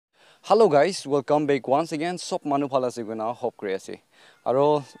Hello guys, welcome back once again. Sop manu phala ase guna hope kuri ase.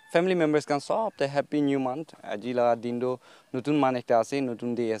 Aro family members kan sop the happy new month. Ajila dindo nutun man ekta ase,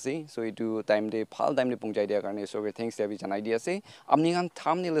 nutun day ase. So itu time de phal time de pungjai dia karne so thanks dia bi janai dia ase. Amni kan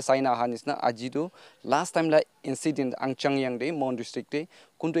thumbnail sign aha nisna ajido last time la incident angchang yang de Mon district de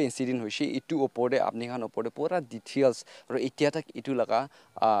kuntu incident hoishi itu opode apni kan opode pura details aro etia tak itu laga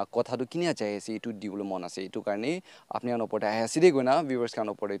kotha du kinia jai ase itu diulo mon ase itu karne apni kan opode aside guna viewers kan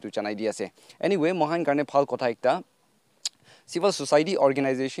opode itu janai dia ase. Anyway mohan karne phal kotha ekta civil society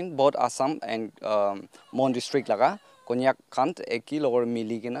organization both Assam and Mon district laga konyak khant eki logor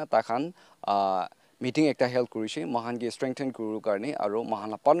mili kena ta khan meeting ekta held kurise mohan ge strengthen kuru karne aro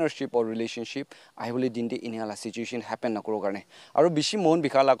mohan partnership or relationship ahibole dinde inhala situation happen na kuru karne aro bishi mon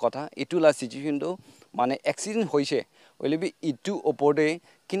bikhala kotha itu la situation do mane accident hoise oilebi itu opode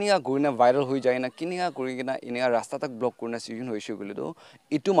kininga gurina viral hoi jay na kininga kurigina ininga rasta tak block kurna situation hoise gole do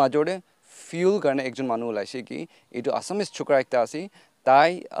itu majore fuel karne ekjon manu olaise ki etu Assamese chokra ekta ase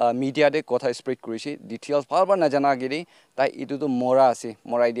tai media de kotha spread kurise details bharbar na jana giri tai etu to mora ase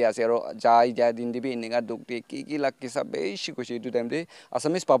morai dia ase aro jai din dibi ininga dukti ki la kisa beshi koise etu time de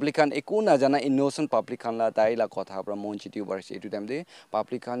Assamese public kan eku na jana innocent public kan la tai la kotha pra mon chiti over se etu time de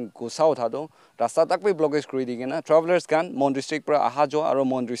public kan gosa utha do rasta tak pe blockage kuri digena travelers kan Mon district pra aha jo aro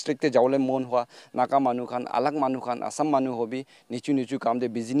Mon district te jawle mon hwa naka manu kan alag manu kan Assam manu hobi nichu kam de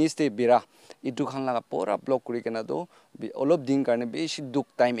business te bira itu khan laga pura block kuri kena do olop din karne beshi duk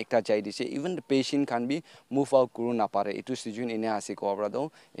time ekta jai dise even the patient can be move out kuru na pare itu sijun ine ase ko abra do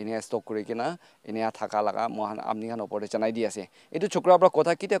ine stock kuri kena ine thaka laga mohan amni khan opore janai di ase itu chokra abra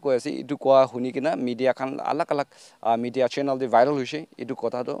kotha kite koi ase itu koa huni kena media khan alag media channel de viral hoise itu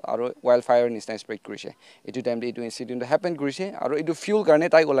kotha do aro wildfire nisna spread kurise itu time de itu incident happen kurise aro itu fuel karne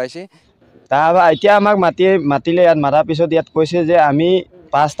tai olaise তাবা এতিয়া আমাক মাতিলে ইয়াত মাৰা পিছত ইয়াত কৈছে যে আমি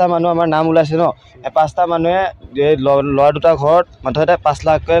পাঁচটা মানুহ আমাৰ নাম ওলাইছে ন এই পাঁচটা মানুহে ল'ৰা দুটা ঘৰত মাথতে 5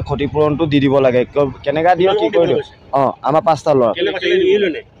 লাখকৈ ক্ষতিপূৰণটো দি দিব লাগে কেনেকা দিও কি কৰি দিও আমাৰ পাঁচটা ল'ৰা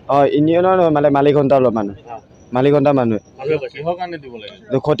ইউনিয়নৰ মানে মালিকন্তাৰ মানুহ মালিকন্তা মানুহ কিহৰ কাৰণে দিব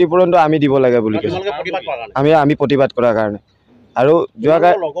লাগে ক্ষতিপূৰণটো আমি দিব লাগে বুলি কৈছে আমি প্ৰতিবাদ কৰাৰ কাৰণে আৰু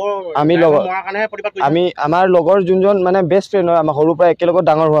আমি আমাৰ লগৰ যোনজন মানে বেষ্ট ফ্ৰেণ্ড হয় আমাৰ সৰুৰ পৰা একেলগত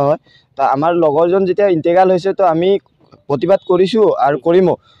ডাঙৰ হোৱা হয় তা আমাৰ লগৰজন যেতিয়া ইন্টিগ্ৰেল হৈছে তো আমি প্ৰতিবাদ কৰিছো আৰু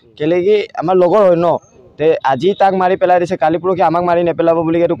কৰিমো কেলে কি আমাৰ লগৰ হয় ন তে আজি তাক মাৰি পেলাই দিছে কালি পৰকি আমাক মাৰি নেপেলাব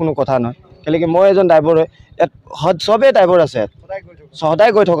বুলি এটো কোনো কথা নহয় কেলে কি মই এজন ড্ৰাইভাৰ হয় সবে ড্ৰাইভাৰ আছে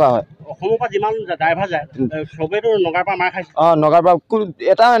সদায় গৈ থকা হয় অসমৰ পৰা যিমান ড্ৰাইভাৰ যায় সবেটো নগাৰ পৰা মাৰ খাইছে নগাৰ পৰা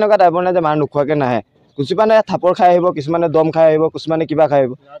এটা এনেকা ড্ৰাইভাৰ নাই যে মাৰ নোখোৱাকে নাহে কিছুমানে থাপৰ খাই আহিব কিছুমানে দম খাই আহিব কিছুমানে কিবা খাই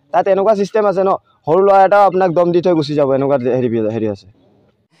আহিব তাত এনেকুৱা সিস্টেম আছে ন সৰু ল'ৰা এটা আপোনাক দম দি থৈ গুচি যাব এনেকুৱা হেৰি আছে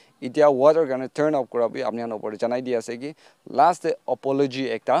ইতিয়া water কাৰণে turn off কৰাবি আপনি আন ওপৰে জানাই দি আছে কি লাষ্ট apology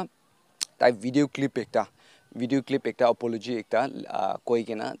একটা তাই ভিডিও ক্লিপ একটা apology একটা কই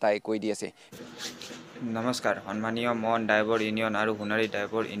কিনা তাই কই দি আছে নমস্কাৰ সন্মানীয় মন ড্ৰাইভাৰ ইউনিয়ন আৰু হুনাৰী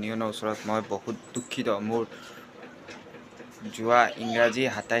ড্ৰাইভাৰ ইউনিয়নৰ ওচৰত মই বহুত দুখিত মোৰ যোৱা ইংৰাজী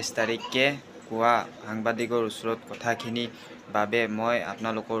 27 তাৰিখে কোৱা সাংবাদিকৰ ওচৰত কথাখিনি বাবে মই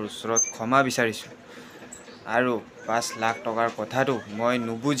আপোনালোকৰ ওচৰত ক্ষমা বিচাৰিছোঁ আৰু 5 লাখ টকাৰ কথাটো মই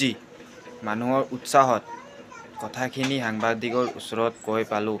নুবুজি মানুহৰ উৎসাহত কথাখিনি সাংবাদিকৰ ওচৰত কৈ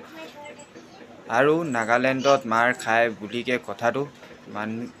পালো আৰু নাগালেণ্ডত মাৰ খাই বুলিকে কথাটো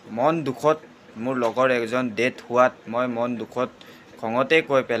মন দুখত মোৰ লগৰ একজন ডেথ হোৱাত মই মন দুখত খঙতে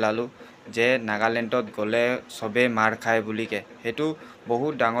কৈ পেলালো যে নাগালেণ্ডত গলে সবে মাৰ খায় বুলিকে হেতু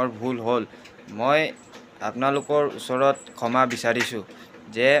বহুত ডাঙৰ ভুল হ'ল মই আপোনালোকৰ ওচৰত ক্ষমা বিচাৰিছোঁ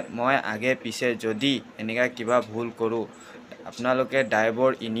যে মই আগে পিছে যদি এনেকা কিবা ভুল কৰো আপোনালোকে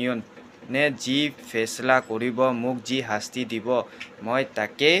ড্ৰাইভাৰ ইউনিয়ন নে যি ফেছলা কৰিব মোক যি শাস্তি দিব মই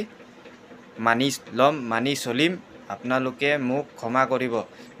তাকে মানি চলিম আপোনালোকে মোক ক্ষমা কৰিব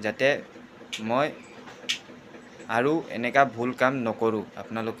যাতে মই আৰু এনেকা ভুল কাম নকৰো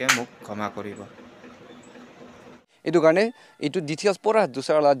আপোনালোকে মোক ক্ষমা কৰিব এটো কাৰণে এটো ডিটেইলছ পঢ়া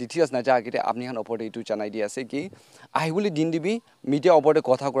দুসৰা ডিটেইলছ না জাগিতে আপনি হান ওপৰতে এটো জানাই দি আছে কি আহিবলি দিন দিবি মিডিয়া ওপৰতে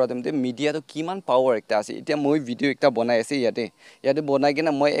কথা কৰা দেমতে মিডিয়া তো কিমান পাৱাৰ একটা আছে এতিয়া মই ভিডিও একটা বনাই আছে ইয়াতে বনাই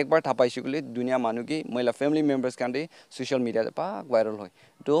কিনা মই একবাৰ থাপাইছো গলি দুনিয়া মানুহ কি মইলা ফ্যামিলি মেম্বাৰ্স কান্ডে সোশ্যাল মিডিয়াতে পাক ভাইৰাল হয়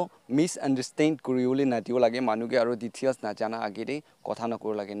তো মিস আন্ডাৰস্ট্যান্ড কৰিউলি নাতিও লাগে মানুহে আৰু ডিটেইলছ না জানা আগিতে কথা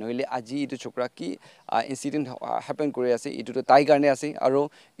নকৰ লাগে নহলে আজি এটো ছোকৰা কি ইনসিডেন্ট হ্যাপেন কৰি আছে এটো তো তাই কাৰণে আছে আৰু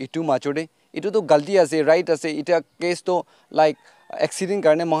এটো মাচৰে এটো তো গলতি আছে ৰাইট আছে এটা কেস তো লাইক এক্সিডেন্ট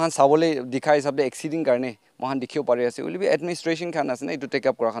কাৰণে মহান সাবলে দিখাই হিচাপে এক্সিডেন্ট কাৰণে মহান দেখিও পাৰি আছে উলিবি এডমিনিষ্ট্ৰেশন খান আছে না এটো টেক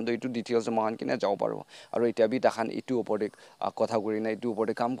আপ কৰা খান তো এটো ডিটেইলছ মহান কিনে যাও পাৰো আৰু এতিয়া বি তাখান এটো ওপৰতে কথা কৰি না এটো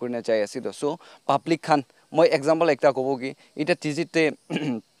ওপৰতে কাম কৰি না চাই আছে তো সো পাব্লিক খান মই এক্সাম্পল একটা কব কি এটা টিজিতে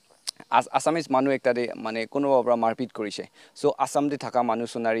আসামিজ মানুহ একটাৰে মানে কোনোবাৰ পৰা মাৰপিট কৰিছে সো আসামতে থকা মানুহ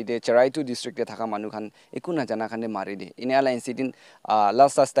সোনাৰী দে চাৰাইটো ডিস্ট্ৰিক্টে থকা মানুহ খান একো নাজানা খানে মাৰি দে ইনিয়ালা ইনসিডেন্ট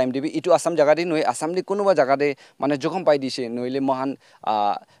লাষ্ট টাইম দিবি ইটো আসাম জাগা দি নয় আসাম দি কোনোবা জাগা দে মানে জখম পাই দিছে নইলে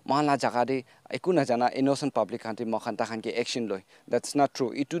মহানা জাগা দে একো নাজানা ইনোসেন্ট পাব্লিক খানতে মহান তাখানকে একশন লয় দ্যাটস নট ট্ৰু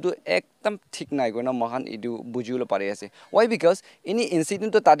ইটোতো একদম ঠিক নাই গনা মহান ইটো বুজিবলৈ পাৰি আছে ওয়াই বিকজ এনি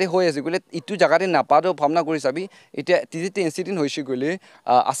ইনসিডেন্ট তাতে হৈ আছে গলে ইটো জাগাতে নাপাদো ভাবনা কৰি চাবি এতিয়া তিতে ইনসিডেন্ট হৈছে গলে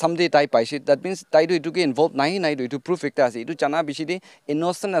আসাম দে তাই পাইছে দ্যাট মিন্স তাইটো ইটোকে ইনভলভ নাই ইটো প্ৰুফ একটা আছে ইটো জানা বেছি দে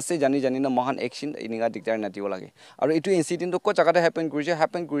ইনোসেন্ট আছে জানি না মহান একশন ইনিগা দিগদাৰ নাদিব লাগে আৰু ইটো ইনসিডেন্ট কো জাগাতে হ্যাপেন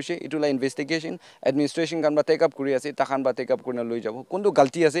কৰিছে ইটো লা ইনভেষ্টিগেশন এডমিনিষ্ট্ৰেশ্যন কাম বা টেক আপ কৰি আছে তাখান বা টেক আপ কৰি লৈ যাব কোনটো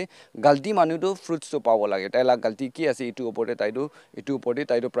গলতি আছে গলতি মানুহটো ফ্ৰুটছটো পাব লাগে তাইলা গলতি কি আছে ইটো ওপৰতে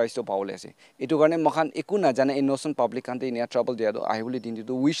তাইটো প্ৰাইচটো পাবলৈ আছে ইটো কাৰণে মহান একো নাজানে ইনোসেন্ট পাব্লিক কান্তে ইনিয়া ট্ৰাবল দিয়াটো আহিবলৈ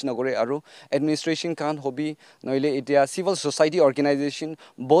দিনটো উইশ নকৰে আৰু এডমিনিষ্ট্ৰেশ্যন কান হবি নইলে এতিয়া সিভিল সোসাইটি অৰ্গেনাইজেশ্যন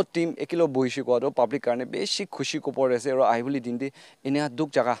বহুত টিম একিলো বহিছে কোৱাটো পাব্লিক কাৰণে বেছি খুশি কোপৰ আছে আৰু আহিবলৈ দিনতে ইনিয়া দুখ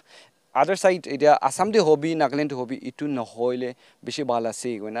জাগা আদাৰ সাইড এতিয়া আসাম দে হবি নাগালেণ্ড হবি ইটো নহইলে বেছি ভাল আছে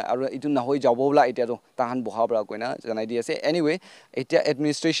কইনা আৰু ইটো নহই যাববলা এতিয়াতো তাহান বহাবৰা কইনা জনাই দি আছে এনিৱে এতিয়া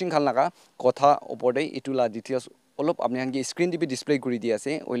এডমিনিষ্ট্ৰেশ্যন খান লাগা কথা ওপৰতে ইটোলা ডিটেইলছ অলপ আপনি আনকি স্ক্ৰিন টিভি ডিসপ্লে কৰি দি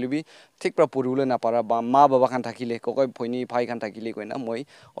আছে ওইলবি ঠিক পৰা পঢ়িবলৈ নাপাৰা বা মা বাবা খান থাকিলে ককয় ভইনি ভাই খান থাকিলে কইনা মই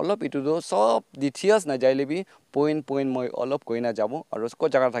অলপ ইটোতো সব ডিটেইলছ না যাইলেবি পইণ্ট মই অলপ কইনা যাব আৰু ক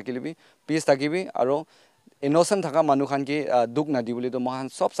জায়গা থাকিলেবি পিস থাকিবি আৰু ইনোসেন্ট থাকা মানুহ খানকে দুখ না দি বুলি তো মহান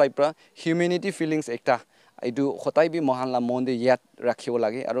সব সাইড পৰা হিউম্যানিটি ফিলিংস একটা এইটো হতাই বি মহান লা মন দে ইয়াত ৰাখিব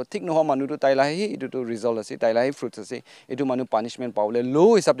লাগে আৰু ঠিক নহয় মানুহটো তাইলাহি ইটোটো ৰিজল্ট আছে তাইলাহি ফ্ৰুটছ আছে এইটো মানুহ পানিশমেন্ট পাউলে লো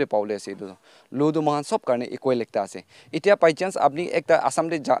হিচাপে পাউলে আছে এইটো লোটো মহান সব কাৰণে ইকুৱেল একটা আছে এতিয়া বাই চান্স আপনি একটা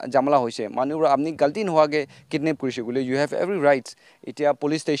আসামতে জামলা হৈছে মানুহৰ আপনি গলতি নোহাগে কিডন্যাপ কৰিছে গলে ইউ হ্যাভ এভৰি ৰাইটস এতিয়া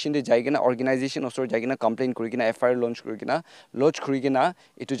পুলিশ স্টেশন দে যাই কিনা অৰ্গেনাইজেশ্যন ওচৰ যাই কিনা কমপ্লেইন কৰি কিনা এফআইআৰ লঞ্চ কৰি কিনা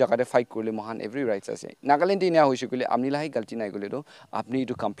ইটো জাগাতে ফাইট কৰিলে মহান এভৰি ৰাইটস আছে নাগালেণ্ড ইনিয়া হৈছে গলে আপনি লাহি গলতি নাই গলে তো আপনি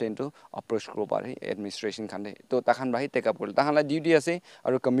ইটো কমপ্লেইনটো অপ্ৰোচ কৰিব পাৰে এডমিনিষ্ট্ৰেশ্যন খানে তো তাখান বাহি টেক আপ কৰিলে তাহানলা ডিউটি আছে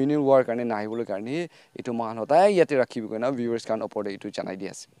আৰু কমিউনিটি ৱাৰ কাৰণে নাহিবলৈ কাৰণে ইটো মহান হতাই ইয়াতে ৰাখিব কইনা ভিউৱাৰ্ছ খান ওপৰতে ইটো জনাই দি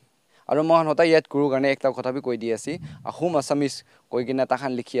আছে আৰু মহান হতাই ইয়াত কৰো কাৰণে একটা কথা বি কৈ দি আছে আহোম আসামিজ কৈ কিনা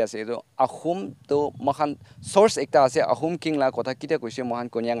তাখান লিখি আছে তো আহোম তো মহান সোর্স একটা আছে আহোম কিং লা কথা কিটা কৈছে মহান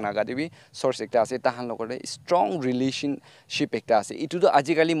কনিয়াং নাগা দেবি সোর্স একটা আছে তাহান লগতে স্ট্রং রিলেশনশিপ একটা আছে ইটো তো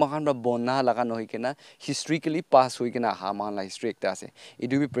আজিকালি মহান বা বনা লাগা নহয় কিনা হিস্ট্রিক্যালি পাস হৈ কিনা হা মহান লা হিস্ট্রি একটা আছে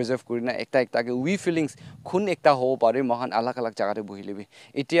ইটো বি প্রিজার্ভ কৰিনা একটা উই ফিলিংস খুন একটা হ'ব পাৰে মহান আলাগ জাগাতে বহিলেবি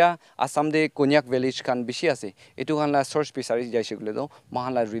এতিয়া আসাম দে কনিয়াক ভিলেজ খান বেছি আছে ইটো খান লা সোর্স বিচাৰি যাইছে গলে তো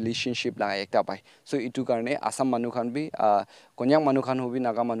মহান লা ৰিলেশনশিপ লা একটা পায় সো ইটো কাৰণে আসাম মানুহ খান বি কনিয়াক মানুহ খান হবি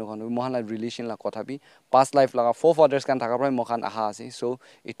নাগা মানুহ খান হবি মহান লা রিলেশন লা কথা বি পাস লাইফ লাগা ফোর ফাদার্স খান থাকা প্ৰায় মহান আহা আছে সো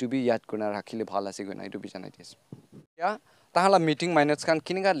ইটো বি ইয়াত কোনা ৰাখিলে ভাল আছে গনা ইটো বি জানাই দিছে ইয়া তাহালা মিটিং মাইনাৰ্স খান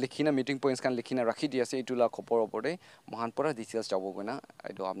কিনিকা লিখিনা মিটিং পইণ্টছ খান লিখিনা ৰাখি দি আছে ইটো লা খবৰ ওপৰতে মহান পৰা ডিটেইলছ যাব গনা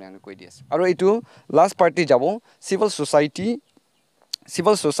ইটো আপনি আনি কৈ দি আছে আৰু ইটো লাষ্ট পাৰ্টি যাব সিভিল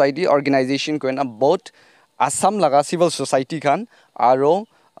সোসাইটি অৰ্গেনাইজেশ্যন কইনা বহুত আসাম লাগা সিভিল সোসাইটি খান আৰু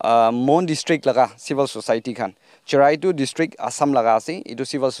মন ডিস্ট্রিক্ট লাগা civil society Khan Charaido district Assam laga ase itu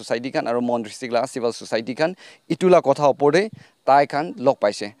civil society kan aru Mon district laga civil society kan itula kotha opore tai kan log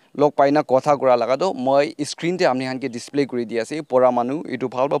paina kotha gura laga do moi screen te amni han ke display kuri di ase pora manu itu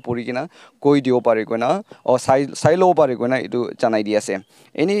bhal ba pori kina koi dio pare koina o sai lo pare koina itu janai di ase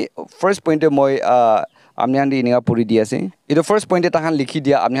any first point moi amni han di iniga pori di ase itu first point ta han likhi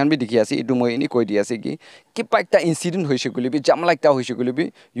dia amni han bi dikhi ase itu moi ini koi di ase ki pa ekta incident hoise gulibi jamla ekta hoise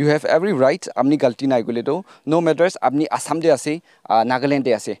gulibi you have every right amni galti nai gule to no matters apni Assam de ase Nagaland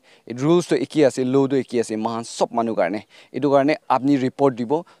de ase rules to eki ase law do eki ase mahan sob manu karne etu karne apni report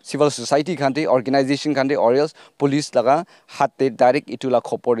dibo civil society khante organization khante or else police laga hatte direct itu la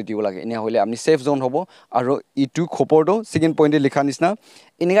khopor dibo lage ene hole apni safe zone hobo aro itu khopor do second point e likha nisna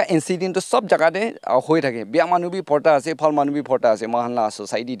eniga incident to sob jaga de hoi thake bia manu bi phota ase phal manu bi phota ase mahan la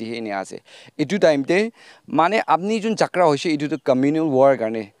society de ene ase itu time te mane apni jun chakra hoise itu to communal war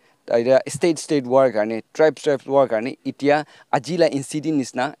karne state war karne tribe war karne itia ajila incident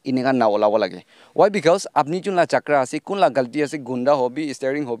nisna inega na olabo lage why because apni jun la chakra ase kun la galti ase gunda hobi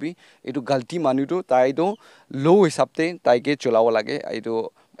steering hobi itu galti manu to tai do low hisapte tai ke cholabo lage itu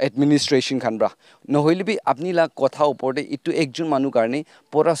administration khanbra nohoile bi apni la kotha uporde itu ekjon manu karne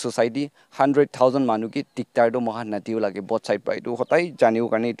pora society 100,000 manu ki dictator do mohan natiu lage both side pa itu hotai janiu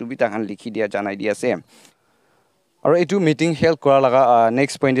karne itu bi ta han likhi dia janai dia ase আৰু এইটো meeting held কৰা লগা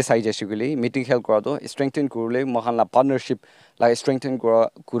next পইণ্টে চাই যাইছোঁ বুলি meeting held কৰাটো ষ্ট্ৰেংথেন কৰিলে মহান partnership লাগে ষ্ট্ৰেংথেন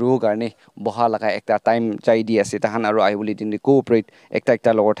কৰিবৰ কাৰণে বহা লগা একটা টাইম চাই দি আছে তাহান আৰু আহিবলৈ দিন কোঅপাৰেট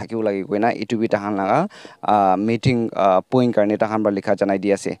একটা লগত থাকিব লাগিব না এইটো বি তাহান লগা মিটিং পইণ্ট কাৰণে তাহান বা লিখা জনাই দি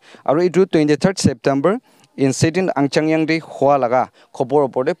আছে আৰু এইটো 23 ছেপ্টেম্বৰ ইন সেটিন আংচাংয়াং দে হোৱা লগা খবৰ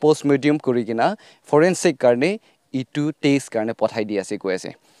ওপৰতে পোষ্ট মিডিয়াম কৰি কিনা ফৰেনচিক কাৰণে ইটো টেষ্ট কাৰণে পঠাই দি আছে কৈ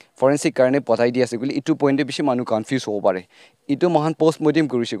আছে ফৰেনচিক কাৰণে পঠাই দি আছে বুলি ইটো পইণ্টে বেছি মানুহ কনফিউজ হ'ব পাৰে ইটো মহান পোষ্ট মৰ্টেম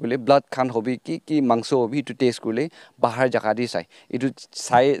কৰিছে বুলি ব্লাড খান হবি কি মাংস হবি ইটো টেষ্ট কৰিলে বাহাৰ জাগা দি চাই ইটো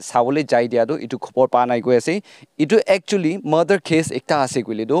চাবলৈ যাই দিয়াটো ইটো খবৰ পা নাই কৈ আছে ইটো একচুৱেলি মাৰ্ডাৰ কেছ একটা আছে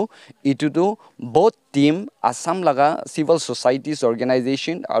বুলিতো ইটোতো বহুত টিম আসাম লগা চিভিল ছ'চাইটিজ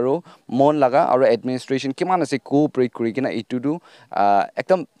অৰ্গেনাইজেশ্যন আৰু মন লগা আৰু এডমিনিষ্ট্ৰেশ্যন কিমান আছে কোঅপাৰেট কৰি কিনে ইটোতো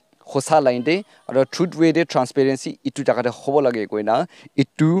একদম সঁচা লাইনতে আৰু ট্ৰুথ ৱেতে ট্ৰান্সপেৰেঞ্চি ইটো জাগাতে হ'ব লাগে কৈ না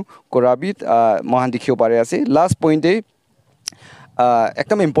ইটো কৰাবিত মহান দেখিব পাৰে আছে লাষ্ট পইণ্টে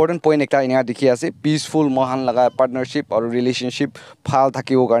একদম ইম্পৰ্টেণ্ট পইণ্ট একটা এনেকুৱা দেখি আছে পিচফুল মহান লগা পাৰ্টনাৰশ্বিপ আৰু ৰিলেশ্যনশ্বিপ ভাল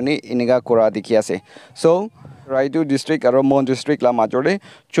থাকিবৰ কাৰণে এনেকুৱা কৰা দেখি আছে চ' ৰাইডু ডিষ্ট্ৰিক্ট আৰু মন ডিষ্ট্ৰিক্ট লা মাজৰে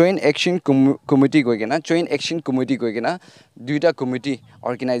জইণ্ট একশ্যন কমিটি গৈ কিনা জইণ্ট একশ্যন কমিটি গৈ কিনা দুইটা কমিটি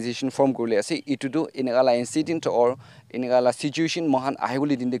অৰ্গেনাইজেশ্যন ফৰ্ম কৰিলে আছে ইটোতো এনেকুৱা লা ইনচিডেণ্ট অৰ এনেকুৱা লা চিটুৱেশ্যন মহান আহে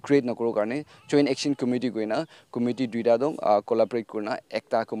বুলি দিনতে ক্ৰিয়েট নকৰোঁ কাৰণে জইণ্ট একশ্যন কমিটি গৈ না কমিটি দুইটা দং কলাবৰেট কৰি না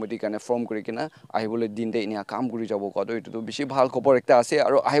একটা কমিটিৰ কাৰণে ফৰ্ম কৰি কিনা আহিবলৈ দিনতে এনেকুৱা কাম কৰি যাব কোৱাটো এইটোতো বেছি ভাল খবৰ একটা আছে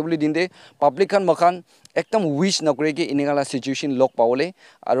আৰু আহিবলৈ দিনতে পাব্লিক খান মখান একদম উইচ নকৰে কি এনেকুৱা লা চিটুৱেশ্যন লগ পাবলৈ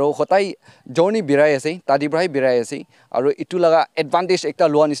আৰু সদায় জৰ্ণি বিৰাই আছে তাদি পৰাই বিৰাই আছে আৰু ইটো লগা এডভান্টেজ একটা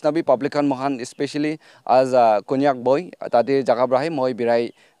লোৱা নিচিনা বি পাব্লিক খান মহান স্পেচিয়েলি আজ কন্যাক বয় তাতে জাগা পৰাই মই বিৰাই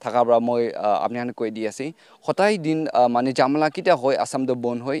থাকা পৰা মই আপুনি কৈ দি আছে সদায় দিন মানে জামলা কেতিয়া হয় আসামটো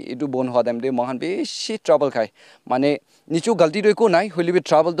বন্ধ হয় এইটো বন্ধ হোৱা টাইমতে মহান বেছি ট্ৰাবল খায় মানে নিচু গাল্টিটো একো নাই হ'লে বি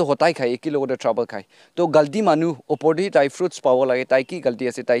ট্ৰাবলটো সদায় খায় একে লগতে ট্ৰাবল খায় তো গাল্টি মানুহ ওপৰতে তাই ফ্ৰুটছ পাব লাগে তাই কি গাল্টি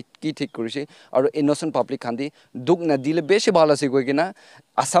আছে তাই কি ঠিক কৰিছে আৰু ইন'চেণ্ট পাব্লিক খান্দি দুখ নাদিলে বেছি ভাল আছে কৈ কিনা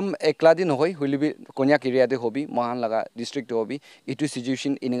আসাম একলা দি নহয় হ'লে বি কন্যাক এৰিয়াতে হবি মহান লগা ডিষ্ট্ৰিক্টটো হবি এইটো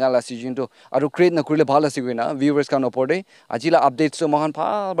চিটুৱেশ্যন এনেকুৱা লা চিটুৱেশ্যনটো আৰু ক্ৰিয়েট নকৰিলে ভাল আছে কৈ না ভিউৱাৰ্ছ খান ওপৰতে আজিলা আপডেটছটো মহান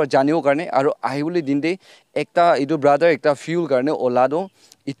ভাল জানিবৰ কাৰণে আৰু আহিবলৈ দিনতে একটা এইটো ব্ৰাদাৰ একটা ফিউল কাৰণে ওলাদো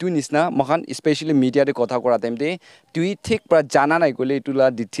ইটো নিচিনা মহান স্পেচিয়েলি মিডিয়াতে কথা কৰা টাইমতে তুই ঠিক পৰা জানা নাই ক'লে এইটো লা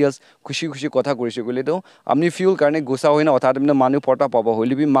ডিটেইলছ খুচি কথা কৰিছে ক'লেতো আপুনি ফিউল কাৰণে গোচা হৈ না অথা টাইমতে মানুহ পৰ্টা পাব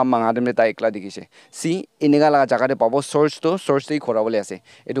হ'লে বি মাঙা টাইমতে তাই একলা দেখিছে চি এনেকুৱা লগা জাগাতে পাব চ'ৰ্চটো খৰাবলৈ আছে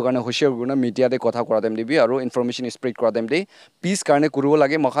এইটো কাৰণে হুচিয়াৰ গুণা মিডিয়াতে কথা কৰা টাইম দিবি আৰু ইনফৰমেশ্যন স্প্ৰেড কৰা টাইমতে পিছ কাৰণে কৰিব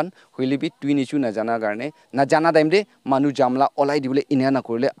লাগে মখান হ'লে বি তুই নিচু নাজানাৰ কাৰণে নাজানা টাইমতে মানুহ জামলা ওলাই দিবলৈ এনেকুৱা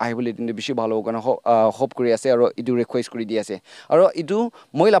নকৰিলে আহিবলৈ দিনতে বেছি ভাল হ'ব কাৰণে হোপ কৰি আছে আৰু এইটো ৰিকুৱেষ্ট কৰি দি আছে আৰু এইটো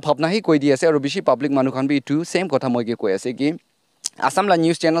মই ভাৱনাহি কৈ দি আছে আৰু বেছি পাব্লিক মানুহখন বি এইটো ছেইম কথা মই কি কৈ আছে কি আসাম লা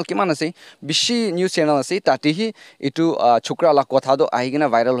নিউজ চেনেল কিমান আছে বেছি নিউজ চেনেল আছে তাতেহি এইটো চুক্ৰা লা কথাটো আহি কিনে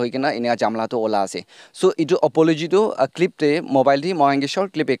ভাইৰেল হৈ কিনে এনেকুৱা জামলাটো ওলা আছে চ' এইটো অপলজিটো ক্লিপতে মোবাইল দি মই শ্বৰ্ট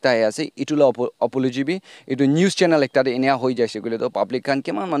ক্লিপ একটা আহি আছে এইটো লা অপলজি বি এইটো নিউজ চেনেল একটাতে এনেকুৱা হৈ যাইছে ক'লেতো পাব্লিক খান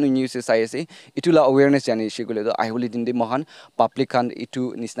কিমান মানুহ নিউজ চাই আছে এইটো লা এৱেৰনেছ জানিছে ক'লেতো আহিবলৈ দিনতে মহান পাব্লিক খান এইটো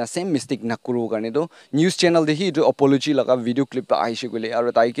নিচিনা ছেইম মিষ্টেক নকৰোঁ কাৰণেতো নিউজ চেনেল দেখি এইটো অপলজি লগা ভিডিঅ' ক্লিপটো আহিছে ক'লে আৰু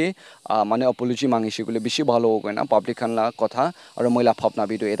তাইকে মানে অপলজি মাঙিছে ক'লে বেছি ভাল হ'ব কয় না পাব্লিক খান লা কথা আৰু মই লা ভাৱনা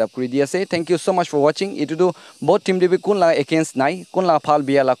ভিডিঅ' এটা কৰি দি আছে thank you so' much for ৱাচিং এইটোতো বহুত টিম দিবি কোন লা এগেইনষ্ট নাই কোন লা ভাল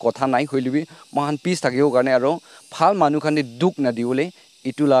বিয়া লা কথা নাই হ'লেবি মহান পিছ থাকিব কাৰণে আৰু ভাল মানুহখানে দুখ নাদিবলৈ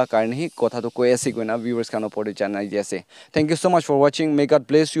এইটো লা কাৰণে সি কথাটো কৈ আছে কৈ না ভিউৱাৰ্ছ খানৰ ওপৰতে জানাই দি আছে thank you so' much for ৱাচিং may God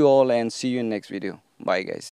bless U all and C U in next video' by guys